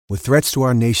With threats to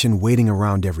our nation waiting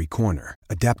around every corner,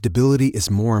 adaptability is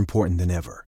more important than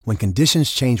ever. When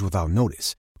conditions change without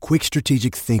notice, quick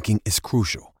strategic thinking is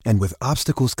crucial. And with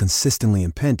obstacles consistently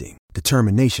impending,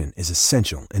 determination is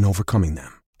essential in overcoming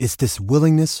them. It's this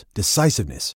willingness,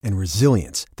 decisiveness, and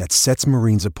resilience that sets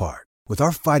Marines apart. With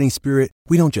our fighting spirit,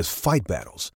 we don't just fight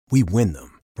battles, we win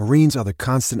them. Marines are the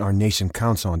constant our nation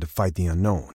counts on to fight the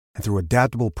unknown. And through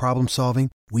adaptable problem solving,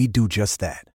 we do just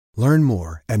that. Learn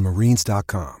more at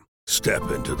marines.com. Step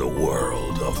into the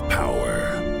world of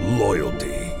power,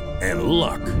 loyalty, and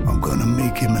luck. I'm gonna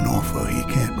make him an offer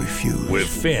he can't refuse. With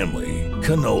family,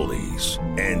 cannolis,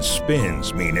 and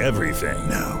spins mean everything.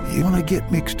 Now, you wanna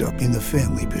get mixed up in the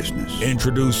family business.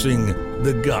 Introducing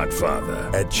The Godfather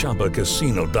at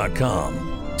ChumbaCasino.com.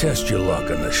 Test your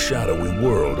luck in the shadowy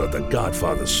world of The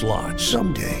Godfather slot.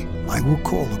 Someday, I will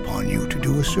call upon you to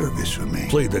do a service for me.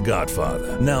 Play The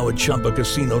Godfather, now at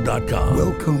ChumbaCasino.com.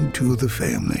 Welcome to the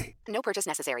family. No purchase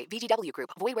necessary. VGW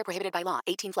Group. Void where prohibited by law.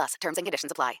 18+. Terms and conditions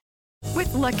apply.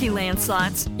 With Lucky Land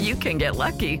Slots, you can get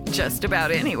lucky just about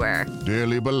anywhere.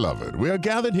 Dearly beloved, we are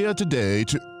gathered here today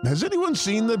to... Has anyone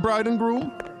seen the bride and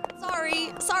groom?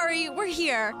 Sorry, we're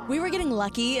here. We were getting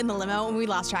lucky in the limo and we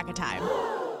lost track of time.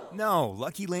 No,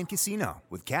 Lucky Land Casino,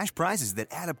 with cash prizes that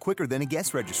add up quicker than a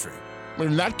guest registry.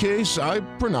 In that case, I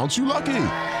pronounce you lucky.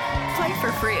 Play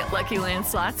for free at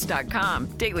LuckyLandSlots.com.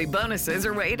 Daily bonuses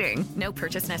are waiting. No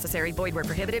purchase necessary. Void where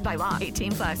prohibited by law.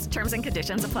 18+. Terms and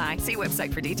conditions apply. See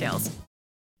website for details.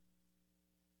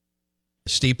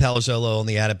 Steve Palazzolo on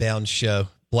the Out of Bounds show.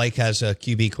 Blake has a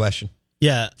QB question.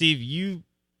 Yeah, Steve, you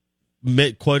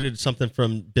quoted something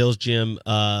from Bill's Gym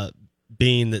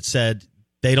Bean that said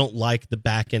they don't like the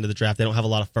back end of the draft. They don't have a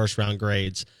lot of first-round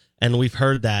grades, and we've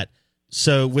heard that.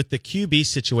 So with the QB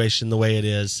situation the way it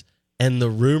is and the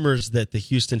rumors that the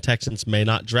Houston Texans may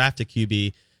not draft a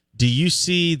QB, do you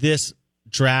see this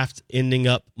draft ending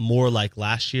up more like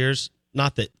last year's?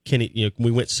 Not that Kenny, we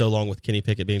went so long with Kenny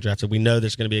Pickett being drafted. We know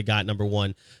there's going to be a guy at number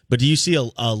one. But do you see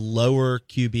a lower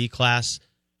QB class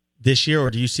this year,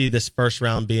 or do you see this first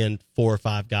round being 4 or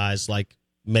 5 guys like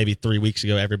maybe 3 weeks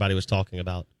ago everybody was talking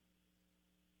about?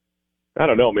 I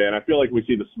don't know, man. I feel like we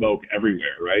see the smoke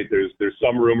everywhere, right? There's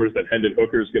some rumors that Hendon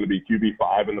Hooker is going to be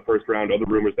QB5 in the first round, other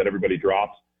rumors that everybody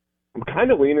drops. I'm kind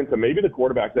of leaning to maybe the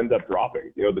quarterbacks end up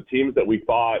dropping. The teams that we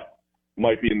thought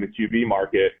might be in the QB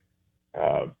market,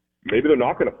 maybe they're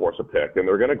not going to force a pick, and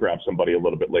they're going to grab somebody a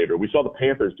little bit later. We saw the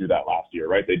Panthers do that last year,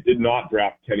 right? They did not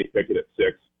draft Kenny Pickett at 6.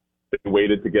 They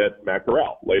waited to get Matt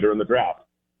Corral later in the draft.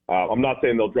 I'm not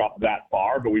saying they'll drop that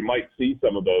far, but we might see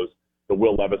some of those, the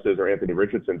Will Levises or Anthony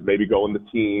Richardsons, maybe go in the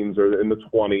teens or in the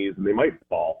 20s, and they might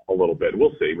fall a little bit.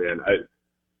 We'll see, man.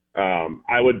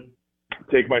 I would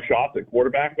take my shots at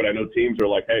quarterback, but I know teams are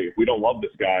like, hey, if we don't love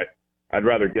this guy, I'd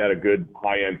rather get a good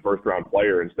high-end first-round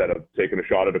player instead of taking a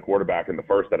shot at a quarterback in the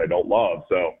first that I don't love.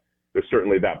 So there's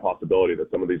certainly that possibility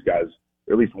that some of these guys,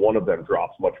 at least one of them,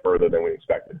 drops much further than we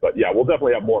expected. But, yeah, we'll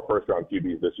definitely have more first-round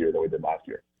QBs this year than we did last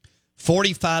year.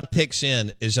 45 picks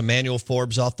in. Is Emmanuel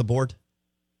Forbes off the board?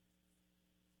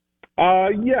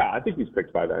 Yeah, I think he's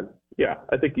picked by then. Yeah,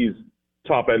 I think he's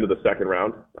top end of the second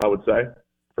round, I would say,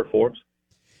 for Forbes.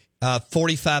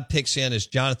 45 picks in. Is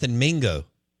Jonathan Mingo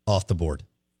off the board?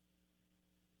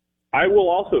 I will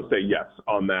also say yes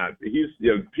on that. He's,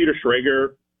 Peter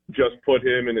Schrager just put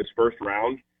him in his first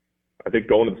round, I think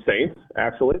going to the Saints,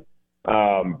 actually.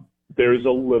 There's a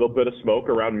little bit of smoke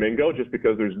around Mingo just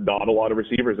because there's not a lot of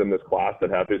receivers in this class that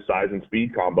have his size and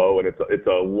speed combo, and it's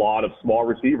a lot of small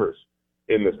receivers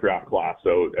in this draft class.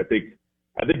 So I think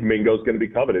Mingo's going to be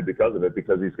coveted because of it,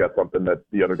 because he's got something that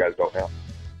the other guys don't have.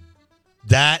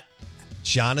 That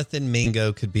Jonathan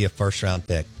Mingo could be a first-round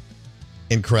pick.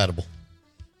 Incredible.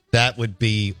 That would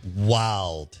be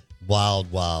wild, wild,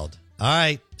 wild. All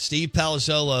right, Steve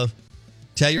Palazzolo,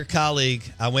 tell your colleague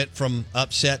I went from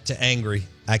upset to angry.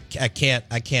 I can't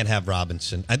have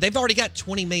Robinson. They've already got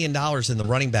 $20 million in the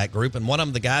running back group, and one of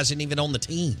them, the guys, isn't even on the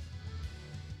team.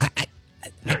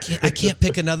 I can't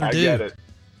pick another dude. I get it.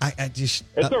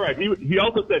 It's all right. He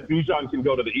also said Bijan can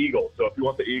go to the Eagles. So if you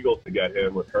want the Eagles to get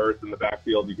him with Hurts in the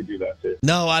backfield, you can do that too.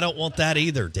 No, I don't want that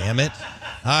either, damn it.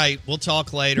 All right, we'll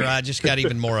talk later. I just got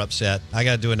even more upset. I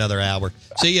got to do another hour.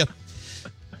 See ya.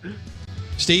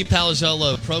 Steve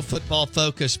Palazzolo, Pro Football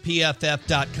Focus,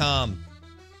 PFF.com.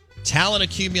 Talent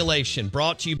accumulation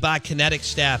brought to you by Kinetic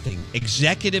Staffing,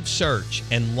 executive search,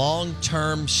 and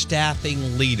long-term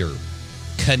staffing leader.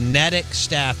 Kinetic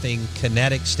Staffing,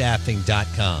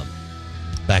 kineticstaffing.com.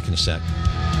 Back in a sec.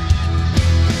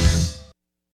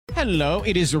 Hello,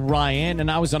 it is Ryan,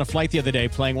 and I was on a flight the other day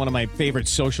playing one of my favorite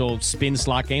social spin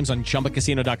slot games on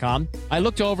ChumbaCasino.com. I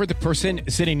looked over at the person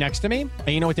sitting next to me, and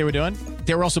you know what they were doing?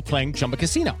 They were also playing Chumba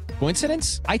Casino.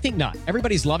 Coincidence? I think not.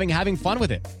 Everybody's loving having fun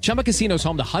with it. Chumba Casino is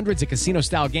home to hundreds of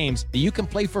casino-style games that you can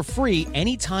play for free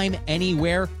anytime,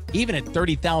 anywhere, even at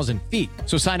 30,000 feet.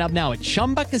 So sign up now at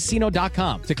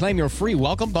ChumbaCasino.com to claim your free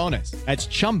welcome bonus. That's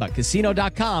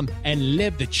ChumbaCasino.com and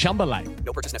live the Chumba life.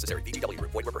 No purchase necessary. VGW.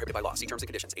 Void where prohibited by law. See terms and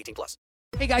conditions. 18+.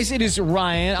 Hey guys, it is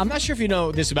Ryan. I'm not sure if you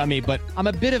know this about me, but I'm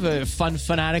a bit of a fun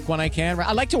fanatic when I can.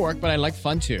 I like to work, but I like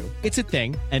fun too. It's a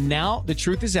thing. And now the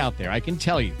truth is out there. I can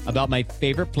tell you about my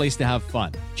favorite place to have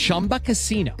fun. Chumba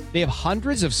Casino. They have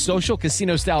hundreds of social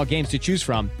casino style games to choose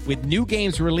from with new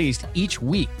games released each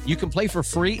week. You can play for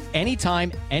free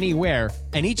anytime, anywhere.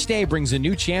 And each day brings a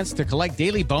new chance to collect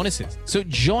daily bonuses. So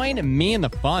join me in the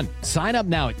fun. Sign up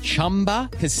now at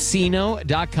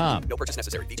ChumbaCasino.com. No purchase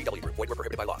necessary. VGW. Void where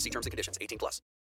prohibited by law. See terms and conditions. 18+.